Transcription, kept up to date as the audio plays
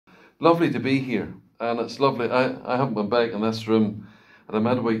Lovely to be here, and it's lovely. I haven't been back in this room at a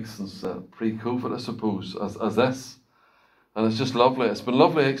midweek since pre-COVID, I suppose, as this. And it's just lovely. It's been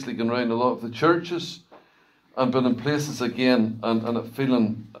lovely actually going around a lot of the churches and been in places again and it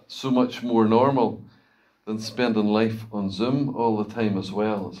feeling so much more normal than spending life on Zoom all the time as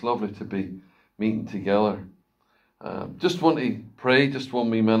well. It's lovely to be meeting together. Just want to pray just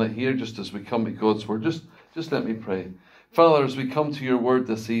 1 wee minute here, just as we come to God's Word. Just let me pray. Father, as we come to your Word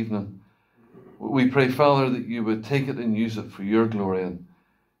this evening, we pray, Father, that you would take it and use it for your glory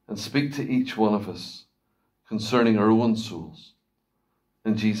and speak to each one of us concerning our own souls.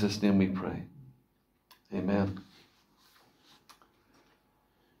 In Jesus' name we pray. Amen.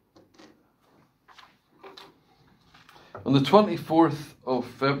 On the 24th of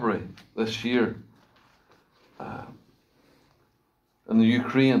February this year, in the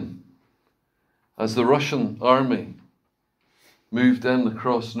Ukraine, as the Russian army moved in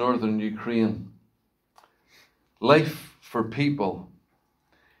across northern Ukraine, life for people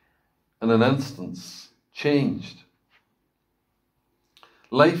in an instance changed.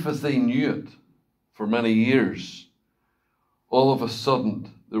 Life as they knew it for many years, all of a sudden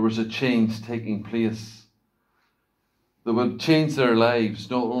there was a change taking place that would change their lives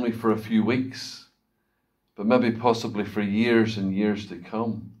not only for a few weeks, but maybe possibly for years and years to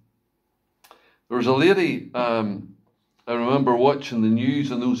come. There was a lady, I remember watching the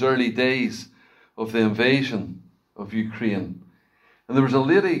news in those early days of the invasion of Ukraine. And there was a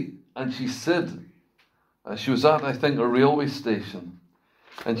lady, and she said, she was at, I think, a railway station.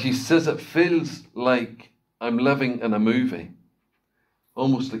 And she says, it feels like I'm living in a movie.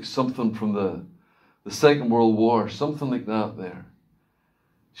 Almost like something from the Second World War, something like that there.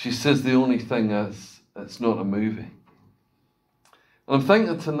 She says the only thing is, it's not a movie. And I'm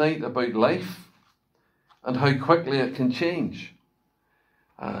thinking tonight about life and how quickly it can change.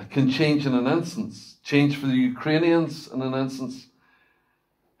 Can change in an instance. Change for the Ukrainians in an instance.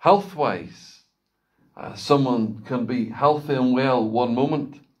 Health-wise, someone can be healthy and well one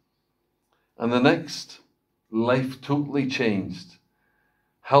moment, and the next, life totally changed.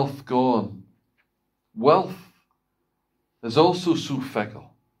 Health gone. Wealth is also so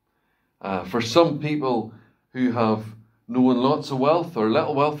fickle. For some people who have known lots of wealth or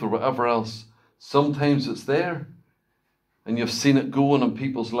little wealth or whatever else, sometimes it's there, and you've seen it going in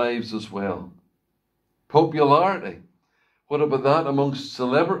people's lives as well. Popularity. What about that amongst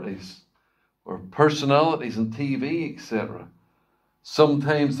celebrities or personalities on TV, etc.?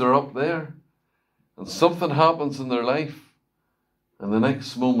 Sometimes they're up there, and something happens in their life, and the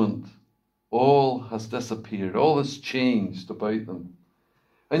next moment, all has disappeared. All has changed about them.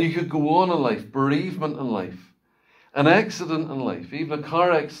 And you could go on in life, bereavement in life, an accident in life, even a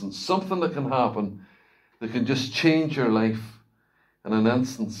car accident, something that can happen that can just change your life in an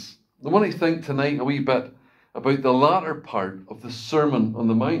instance. I want to think tonight a wee bit about the latter part of the Sermon on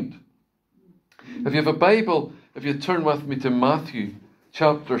the Mount. If you have a Bible, if you turn with me to Matthew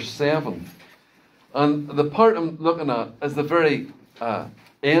chapter 7, and the part I'm looking at is the very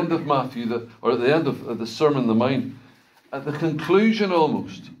end of Matthew, or the end of the Sermon on the Mount, at the conclusion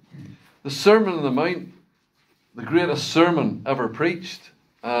almost. The Sermon on the Mount, the greatest sermon ever preached.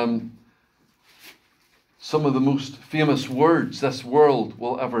 Some of the most famous words this world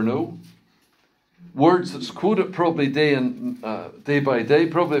will ever know. Words that's quoted probably day by day,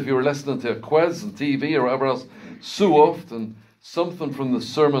 probably if you were listening to a quiz on TV or whatever else, so often something from the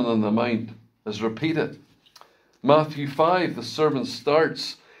Sermon on the Mount is repeated. Matthew 5, the sermon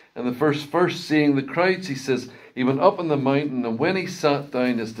starts in the first verse, seeing the crowds, he says, he went up on the mountain, and when he sat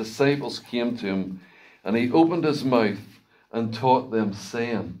down, his disciples came to him, and he opened his mouth and taught them,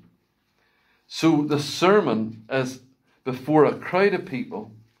 saying. So the sermon is before a crowd of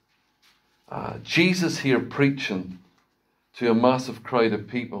people. Jesus here preaching to a massive crowd of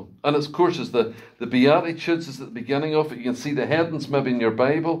people. And of course, as the Beatitudes is at the beginning of it. You can see the headings maybe in your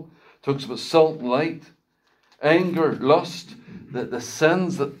Bible. It talks about salt and light, anger, lust, the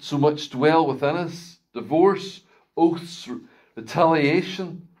sins that so much dwell within us, divorce, oaths,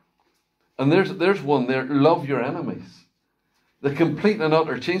 retaliation. And there's one there, love your enemies. The complete and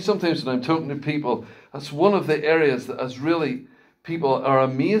utter change. Sometimes when I'm talking to people, that's one of the areas that as really people are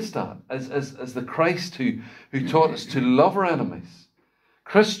amazed at, as the Christ who taught us to love our enemies.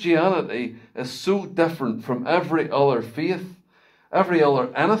 Christianity is so different from every other faith, every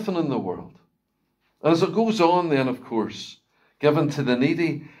other anything in the world. And as it goes on then, of course, given to the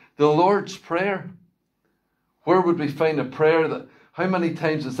needy, the Lord's Prayer. Where would we find a prayer that, how many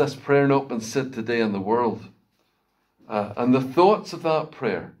times has this prayer not been said today in the world? And the thoughts of that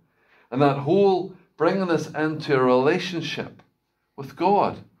prayer and that whole bringing us into a relationship with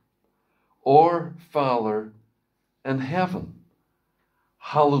God Our Father in heaven,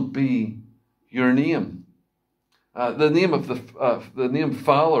 hallowed be your name. The name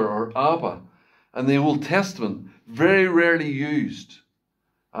Father or Abba in the Old Testament, very rarely used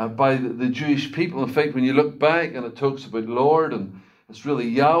by the Jewish people. In fact, when you look back and it talks about Lord and it's really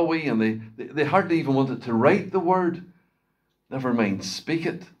Yahweh, and they hardly even wanted to write the word, never mind speak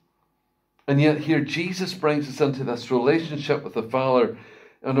it. And yet here Jesus brings us into this relationship with the Father,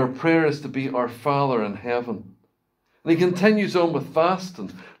 and our prayer is to be our Father in heaven. And he continues on with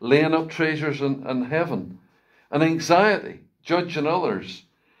fasting, laying up treasures in heaven, and anxiety, judging others.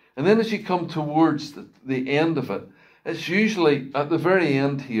 And then as you come towards the end of it, it's usually at the very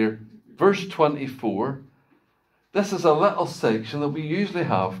end here, verse 24. This is a little section that we usually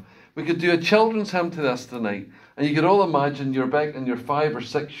have. We could do a children's hymn to this tonight, and you could all imagine you're back in your 5 or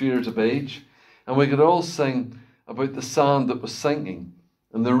 6 years of age, and we could all sing about the sand that was sinking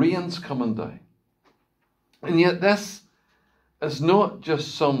and the rains coming down. And yet this is not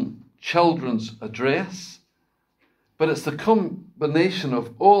just some children's address, but it's the combination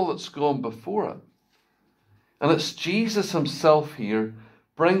of all that's gone before it. And it's Jesus himself here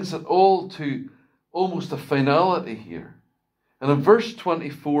brings it all to almost a finality here. And in verse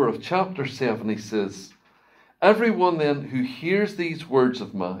 24 of chapter 7 he says, everyone then who hears these words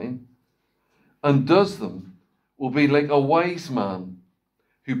of mine and does them will be like a wise man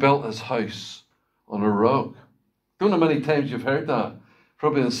who built his house on a rock. Don't know how many times you've heard that.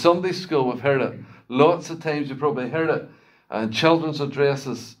 Probably in Sunday school we've heard it. Lots of times you've probably heard it in children's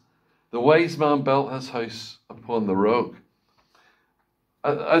addresses. The wise man built his house upon the rock.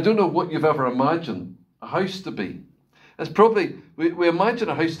 I don't know what you've ever imagined a house to be. It's probably, we imagine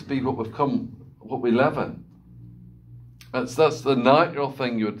a house to be what we live in. That's the natural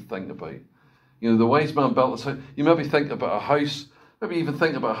thing you would think about. You know, the wise man built his house. You maybe think about a house, maybe even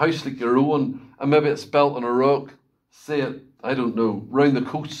think about a house like your own, and maybe it's built on a rock, say it, I don't know, round the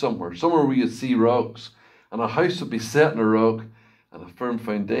coast somewhere where you'd see rocks, and a house would be set on a rock and a firm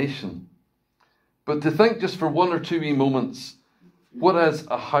foundation. But to think just for 1 or 2 wee moments, what is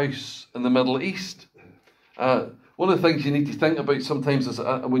a house in the Middle East? One of the things you need to think about sometimes is,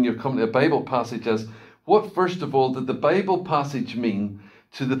 when you're coming to a Bible passage is, what first of all did the Bible passage mean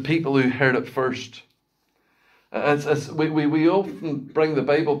to the people who heard it first? We often bring the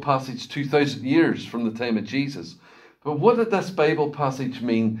Bible passage 2,000 years from the time of Jesus. But what did this Bible passage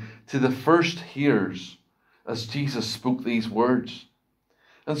mean to the first hearers as Jesus spoke these words?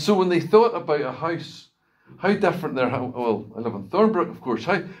 And so when they thought about a house, how different well, I live in Thornbrook, of course.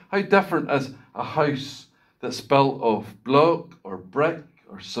 How different is a house that's built of block or brick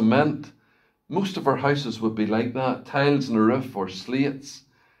or cement? Most of our houses would be like that, tiles in the roof or slates.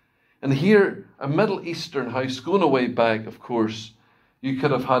 And here, a Middle Eastern house, going away back, of course, you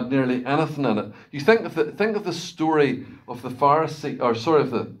could have had nearly anything in it. You think of the story of the Pharisee, or sorry, of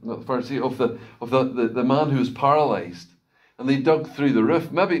the man who was paralysed, and they dug through the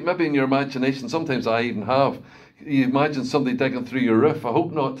roof. Maybe in your imagination, sometimes I even have. You imagine somebody digging through your roof. I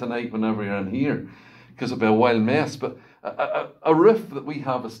hope not tonight whenever you're in here, because it'll be a wild mess. But a roof that we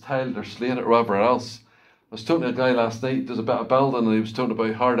have is tiled or slated or whatever else. I was talking to a guy last night, there's a bit of building, and he was talking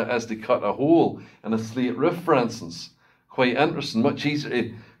about how hard it is to cut a hole in a slate roof, for instance. Quite interesting, much easier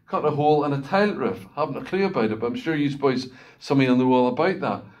to cut a hole in a tiled roof. Haven't a clue about it, but I'm sure you boys, some of you know all about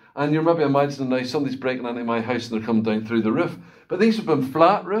that. And you're maybe imagining now somebody's breaking into my house and they're coming down through the roof. But these have been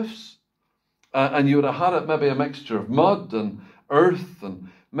flat roofs, and you would have had it maybe a mixture of mud and earth and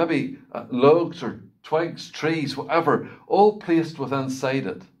maybe logs or twigs, trees, whatever, all placed with inside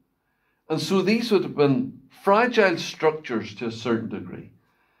it. And so these would have been fragile structures to a certain degree.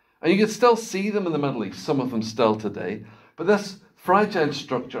 And you could still see them in the Middle East, some of them still today. But this fragile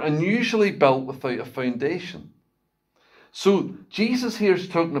structure, unusually built without a foundation. So Jesus here is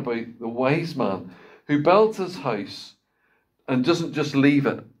talking about the wise man who builds his house and doesn't just leave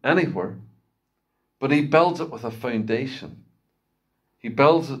it anywhere, but he builds it with a foundation. He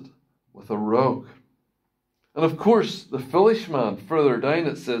builds it with a rock. And of course, the foolish man, further down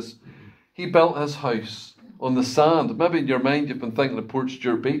it says, he built his house on the sand. Maybe in your mind you've been thinking of Port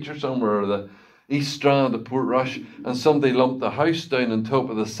Stewart Beach or somewhere, or the East Strand of Port Rush, and somebody lumped the house down on top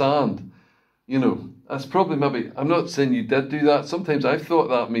of the sand. You know, that's probably maybe, I'm not saying you did do that. Sometimes I've thought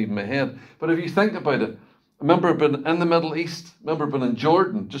that in my head. But if you think about it, remember I've been in the Middle East, remember I've been in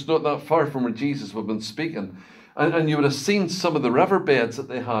Jordan, just not that far from where Jesus would have been speaking. And you would have seen some of the riverbeds that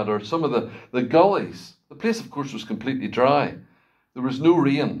they had, or some of the gullies. The place, of course, was completely dry. There was no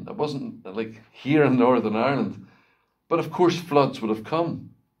rain. It wasn't like here in Northern Ireland. But of course, floods would have come.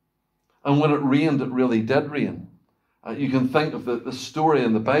 And when it rained, it really did rain. You can think of the story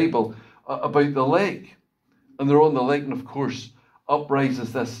in the Bible about the lake. And they're on the lake, and of course, up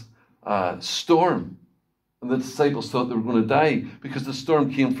rises this storm. And the disciples thought they were going to die because the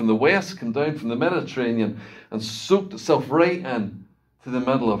storm came from the west, came down from the Mediterranean, and soaked itself right in to the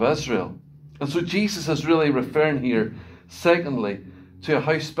middle of Israel. And so Jesus is really referring here, secondly, to a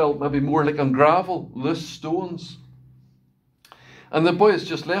house built maybe more like on gravel, loose stones. And the boy has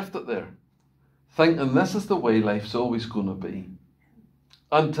just left it there, thinking this is the way life's always going to be.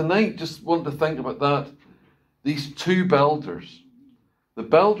 And tonight, just want to think about that. These two builders. The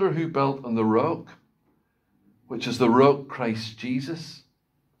builder who built on the rock, which is the rock Christ Jesus.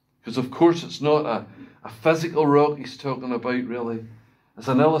 Because of course it's not a physical rock he's talking about really. It's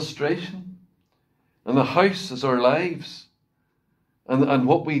an illustration. And the house is our lives. And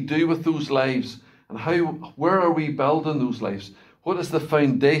what we do with those lives. And where are we building those lives? What is the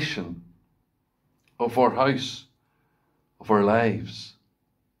foundation of our house, of our lives?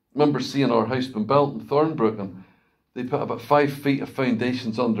 I remember seeing our house being built in Thornbrook, and they put about 5 feet of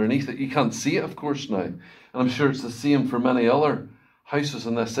foundations underneath it. You can't see it, of course, now. And I'm sure it's the same for many other houses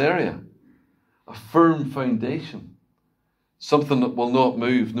in this area. A firm foundation. Something that will not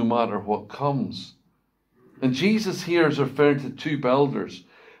move no matter what comes. And Jesus here is referring to two builders.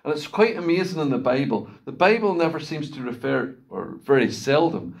 And it's quite amazing in the Bible. The Bible never seems to refer, or very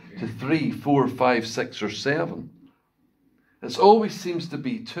seldom, to 3, 4, 5, 6, or 7. It always seems to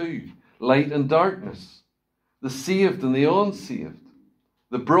be two. Light and darkness. The saved and the unsaved.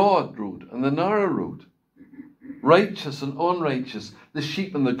 The broad road and the narrow road. Righteous and unrighteous. The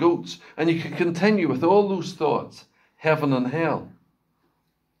sheep and the goats. And you could continue with all those thoughts. Heaven and hell.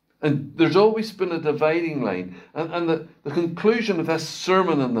 And there's always been a dividing line. And the conclusion of this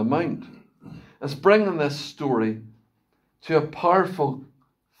Sermon on the Mount is bringing this story to a powerful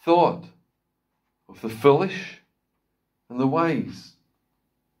thought of the foolish and the wise.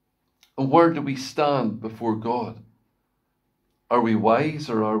 And where do we stand before God? Are we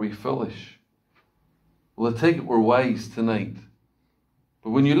wise or are we foolish? Well, I take it we're wise tonight. But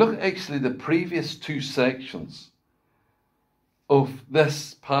when you look at actually the previous 2 sections of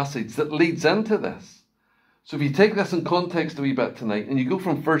this passage that leads into this. So if you take this in context a wee bit tonight and you go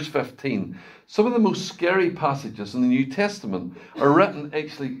from verse 15, some of the most scary passages in the New Testament are written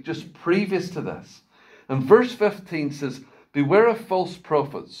actually just previous to this. And verse 15 says, "Beware of false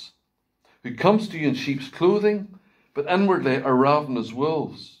prophets who comes to you in sheep's clothing, but inwardly are ravenous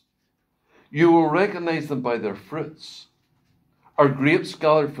wolves. You will recognize them by their fruits. Are grapes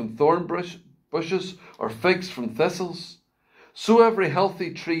gathered from thorn bushes or figs from thistles? So every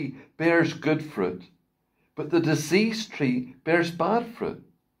healthy tree bears good fruit, but the diseased tree bears bad fruit.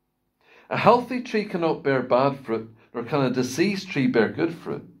 A healthy tree cannot bear bad fruit, nor can a diseased tree bear good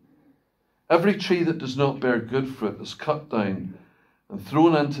fruit. Every tree that does not bear good fruit is cut down and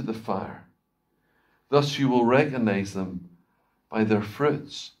thrown into the fire. Thus you will recognize them by their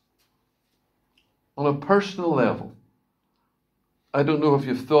fruits." On a personal level, I don't know if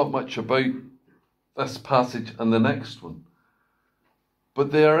you've thought much about this passage and the next one,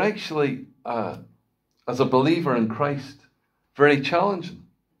 but they are actually, as a believer in Christ, very challenging.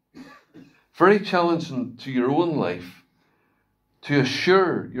 Very challenging to your own life to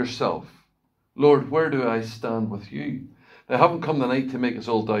assure yourself, Lord, where do I stand with you? Now, I haven't come tonight to make us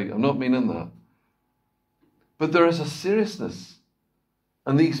all doubt. I'm not meaning that. But there is a seriousness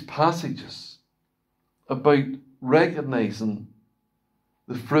in these passages about recognizing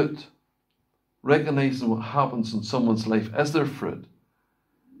the fruit, recognizing what happens in someone's life. Is there fruit?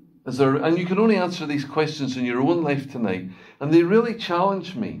 Is there? And you can only answer these questions in your own life tonight. And they really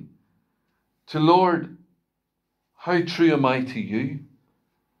challenge me to, Lord, how true am I to you?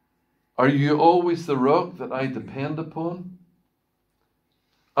 Are you always the rock that I depend upon?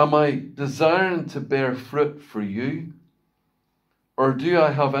 Am I desiring to bear fruit for you? Or do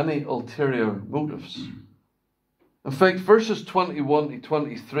I have any ulterior motives? In fact, verses 21 to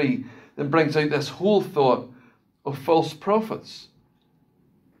 23 then brings out this whole thought of false prophets.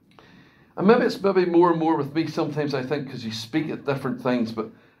 And maybe it's more and more with me sometimes, I think, because you speak at different things,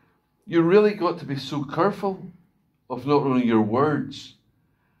 but you really got to be so careful of not only your words,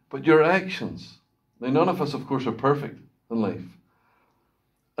 but your actions. Now, none of us, of course, are perfect in life.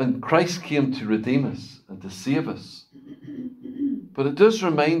 And Christ came to redeem us and to save us. But it does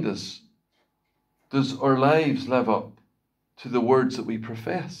remind us, does our lives live up to the words that we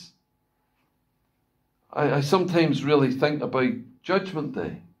profess? I sometimes really think about Judgment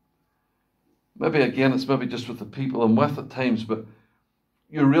Day. Maybe again, it's maybe just with the people I'm with at times, but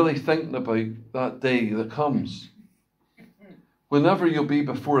you're really thinking about that day that comes. Whenever you'll be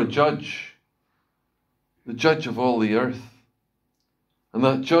before a judge, the judge of all the earth. and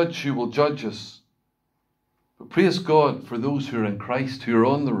that judge who will judge us. But praise God for those who are in Christ, who are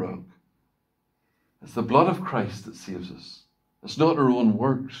on the rock. It's the blood of Christ that saves us. It's not our own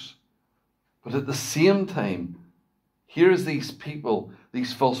works. But at the same time, here's these people,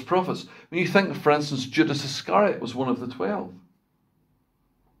 these false prophets. When you think of, for instance, Judas Iscariot was one of the 12.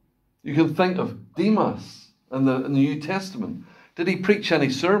 You can think of Demas in the New Testament. Did he preach any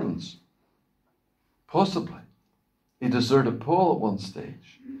sermons? Possibly. He deserted Paul at one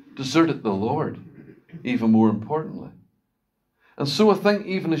stage. Deserted the Lord, even more importantly. And so I think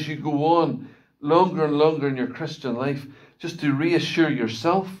even as you go on longer and longer in your Christian life, just to reassure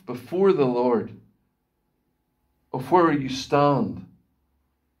yourself before the Lord of where you stand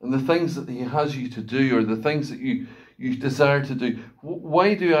and the things that He has you to do, or the things that you desire to do.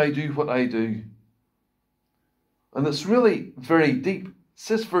 Why do I do what I do? And it's really very deep. It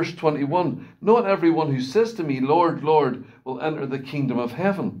says verse 21, not everyone who says to me, Lord, Lord, will enter the kingdom of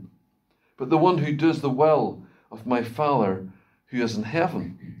heaven, but the one who does the will of my Father who is in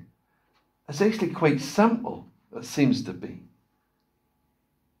heaven. It's actually quite simple, it seems to be.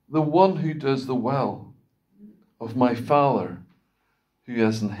 The one who does the will of my Father who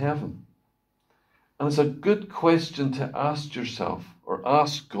is in heaven. And it's a good question to ask yourself, or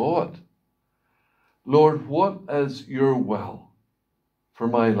ask God, Lord, what is your will for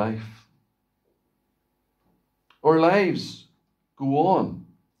my life? Our lives go on,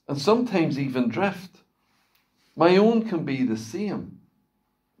 and sometimes even drift. My own can be the same.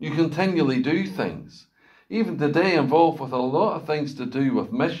 You continually do things. Even today, involved with a lot of things to do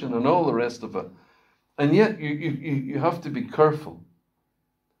with mission and all the rest of it. And yet you have to be careful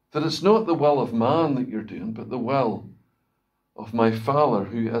that it's not the will of man that you're doing, but the will of my Father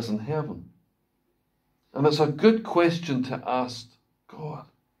who is in heaven. And it's a good question to ask God,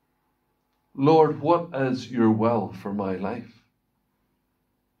 Lord, what is your will for my life?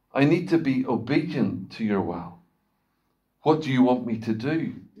 I need to be obedient to your will. What do you want me to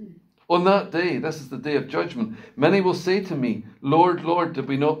do? On that day, this is the day of judgment, many will say to me, Lord, Lord, did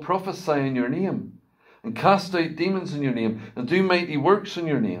we not prophesy in your name, and cast out demons in your name, and do mighty works in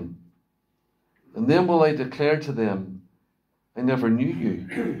your name? And then will I declare to them, I never knew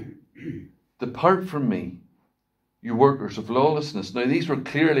you. Depart from me, you workers of lawlessness. Now, these were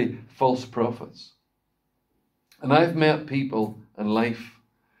clearly false prophets. And I've met people in life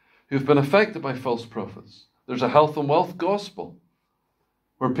who've been affected by false prophets. There's a health and wealth gospel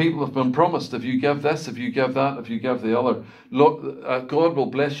where people have been promised, if you give this, if you give that, if you give the other, God will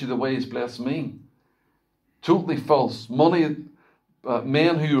bless you the way He's blessed me. Totally false. Money,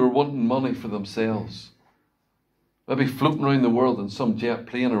 men who are wanting money for themselves. Maybe floating around the world in some jet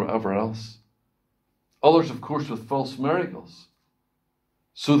plane or whatever else. Others, of course, with false miracles,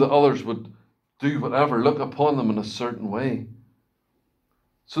 so that others would do whatever, look upon them in a certain way.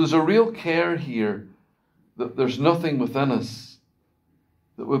 So there's a real care here that there's nothing within us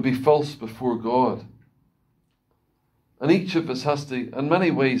that would be false before God. And each of us has to, in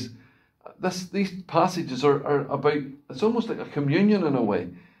many ways, these passages are about, it's almost like a communion in a way,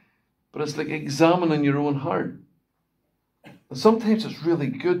 but it's like examining your own heart. And sometimes it's really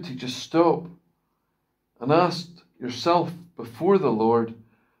good to just stop and ask yourself before the Lord,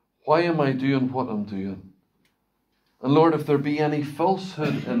 why am I doing what I'm doing? And Lord, if there be any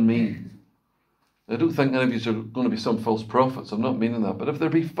falsehood in me, I don't think any of you are going to be some false prophets, I'm not meaning that, but if there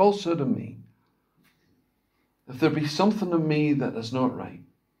be falsehood in me, if there be something in me that is not right,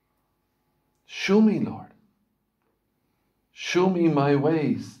 show me, Lord. Show me my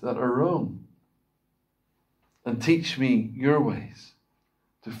ways that are wrong. And teach me your ways,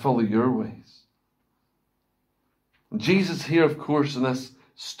 to follow your ways. And Jesus here, of course, in this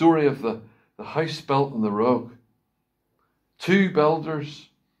story of the house built on the rock, 2 builders,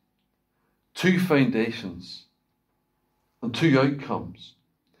 2 foundations, and 2 outcomes.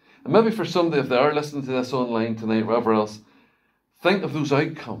 And maybe for somebody, if they are listening to this online tonight, wherever else, think of those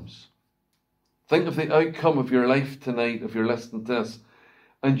outcomes. Think of the outcome of your life tonight if you're listening to this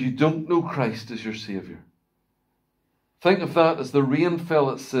and you don't know Christ as your Saviour. Think of that as the rain fell,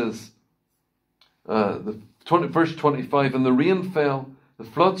 it says, verse 25, and the rain fell, the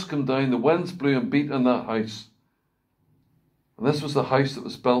floods came down, the winds blew and beat on that house. And this was the house that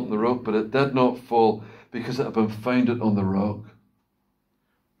was built on the rock, but it did not fall because it had been founded on the rock.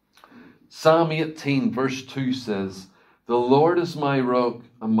 Psalm 18 verse 2 says, the Lord is my rock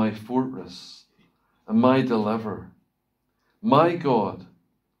and my fortress and my deliverer, my God,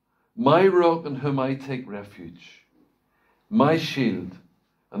 my rock in whom I take refuge, my shield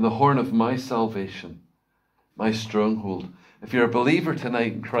and the horn of my salvation, my stronghold. If you're a believer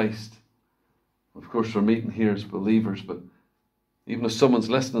tonight in Christ, of course we're meeting here as believers, but even if someone's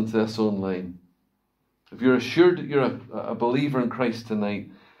listening to this online. If you're assured that you're a believer in Christ tonight,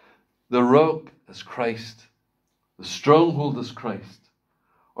 the rock is Christ. The stronghold is Christ.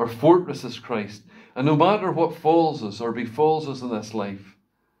 Our fortress is Christ. And no matter what falls us or befalls us in this life,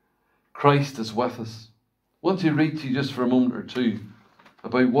 Christ is with us. I want to read to you just for a moment or two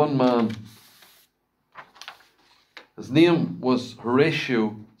about one man. His name was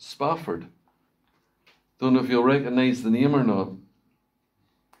Horatio Spafford. Don't know if you'll recognize the name or not.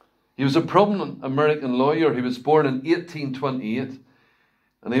 He was a prominent American lawyer. He was born in 1828,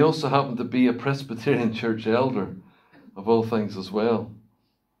 and he also happened to be a Presbyterian church elder, of all things as well.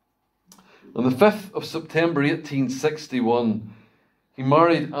 On the 5th of September 1861, he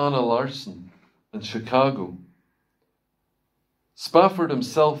married Anna Larson in Chicago. Spafford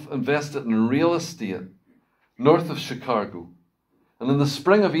himself invested in real estate north of Chicago, and in the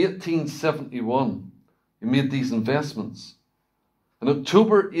spring of 1871, he made these investments. In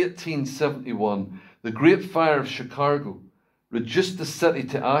October 1871, the Great Fire of Chicago reduced the city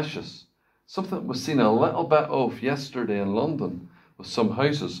to ashes, something that was seen a little bit of yesterday in London with some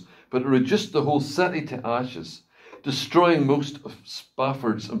houses, but it reduced the whole city to ashes, destroying most of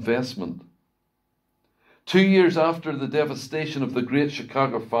Spafford's investment. 2 years after the devastation of the Great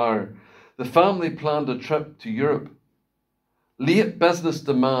Chicago Fire, the family planned a trip to Europe. Late business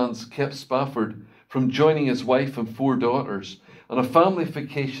demands kept Spafford from joining his wife and 4 daughters on a family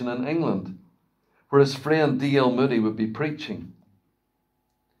vacation in England, where his friend D.L. Moody would be preaching.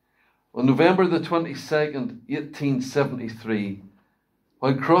 On November the 22nd, 1873,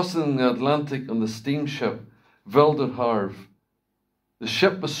 while crossing the Atlantic on the steamship Wilderhaven, the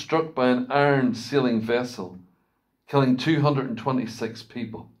ship was struck by an iron sailing vessel, killing 226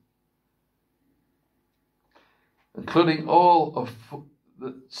 people, including all of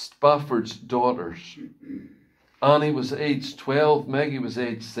Spafford's daughters. Annie was aged 12, Maggie was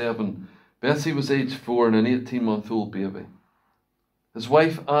aged 7, Bessie was aged 4, and an 18-month-old baby. His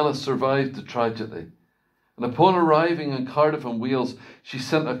wife Anna survived the tragedy, and upon arriving in Cardiff in Wales, she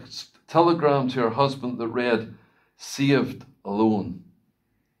sent a telegram to her husband that read, "Saved alone."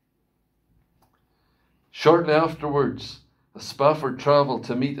 Shortly afterwards, as Spafford travelled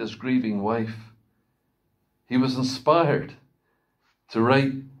to meet his grieving wife, he was inspired to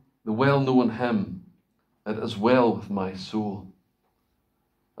write the well-known hymn, "It is well with my soul,"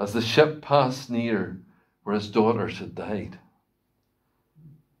 as the ship passed near where his daughters had died.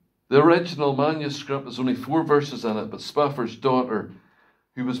 The original manuscript has only 4 verses in it, but Spafford's daughter,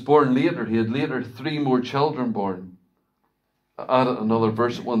 who was born later, he had later 3 more children born, added another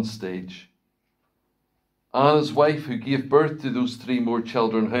verse at one stage. Anna's wife, who gave birth to those 3 more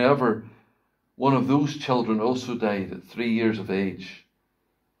children, however, one of those children also died at 3 years of age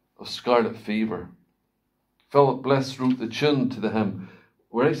of scarlet fever. Philip Bliss wrote the tune to the hymn.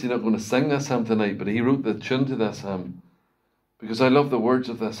 We're actually not going to sing this hymn tonight, but he wrote the tune to this hymn because I love the words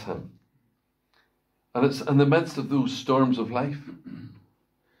of this hymn. And it's in the midst of those storms of life.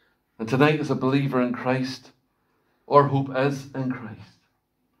 And tonight, as a believer in Christ, our hope is in Christ.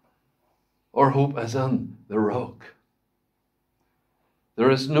 Our hope is in the rock. There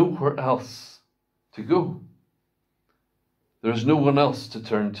is nowhere else to go. There is no one else to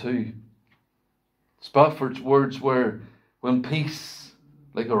turn to. Spafford's words were, "When peace,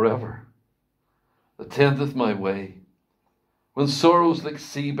 like a river, attendeth my way, when sorrows like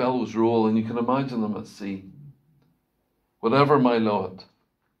sea billows roll," and you can imagine them at sea, "whatever my lot,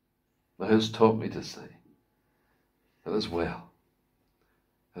 thou hast taught me to say, it is well.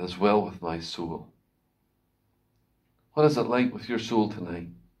 It is well with my soul." What is it like with your soul tonight?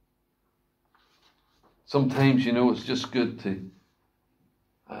 Sometimes, it's just good to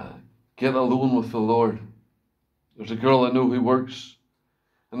get alone with the Lord. There's a girl I know who works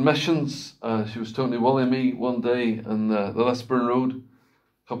in missions. She was talking to Willie and me one day on the Lisburn Road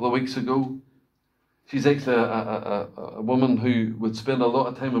a couple of weeks ago. She's actually a woman who would spend a lot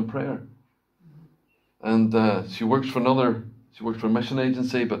of time in prayer. And she works for a mission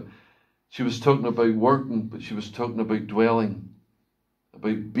agency, but she was talking about working, but she was talking about dwelling,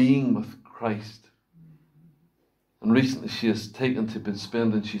 about being with Christ. And recently she has taken to be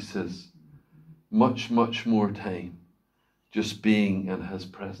spending, she says, much, much more time just being in his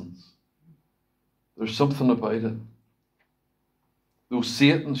presence. There's something about it. Though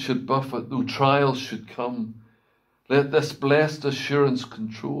Satan should buffet, though trials should come, let this blessed assurance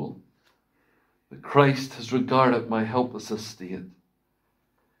control that Christ has regarded my helpless estate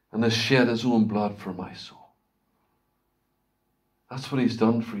and has shed his own blood for my soul. That's what he's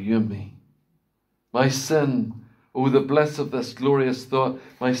done for you and me. My sin, oh, the bliss of this glorious thought,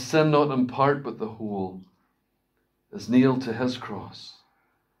 my sin not in part but the whole, is nailed to his cross,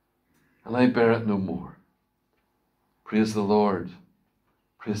 and I bear it no more. Praise the Lord.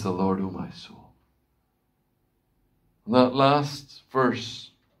 Praise the Lord, O my soul. And that last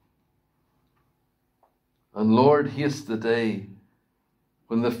verse, and Lord, haste the day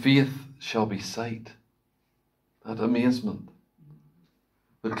when the faith shall be sight. That amazement.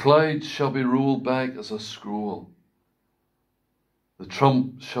 The clouds shall be rolled back as a scroll. The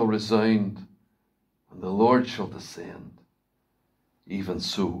trump shall resound, and the Lord shall descend. Even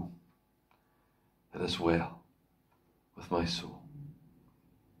so, it is well with my soul.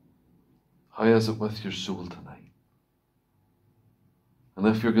 How is it with your soul tonight? And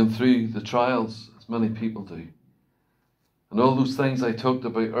if you're going through the trials, as many people do, and all those things I talked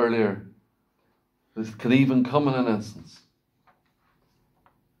about earlier, that can even come in an instance,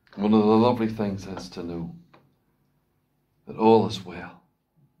 one of the lovely things is to know that all is well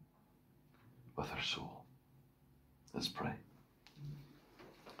with our soul. Let's pray.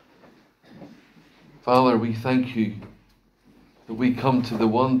 Father, we thank you that we come to the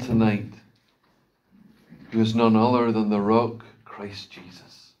one tonight who is none other than the rock, Christ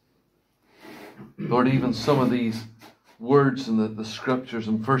Jesus. Lord, even some of these words in the scriptures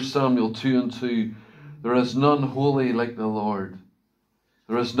in 1 Samuel 2:2, there is none holy like the Lord.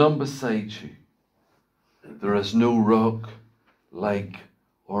 There is none beside you. There is no rock like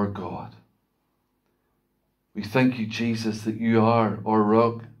our God. We thank you, Jesus, that you are our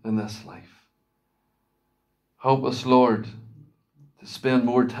rock in this life. Help us, Lord, to spend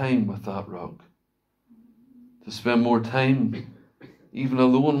more time with that rock. To spend more time even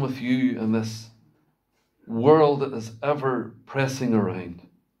alone with you in this world that is ever pressing around.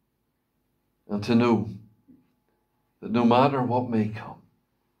 And to know that no matter what may come,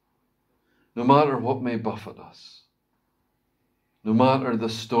 no matter what may buffet us, no matter the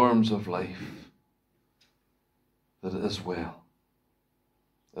storms of life, that it is well.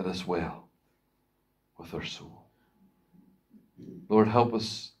 It is well with our soul. Lord, help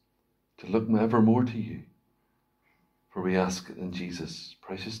us to look ever more to you, for we ask it in Jesus'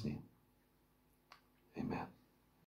 precious name. Amen.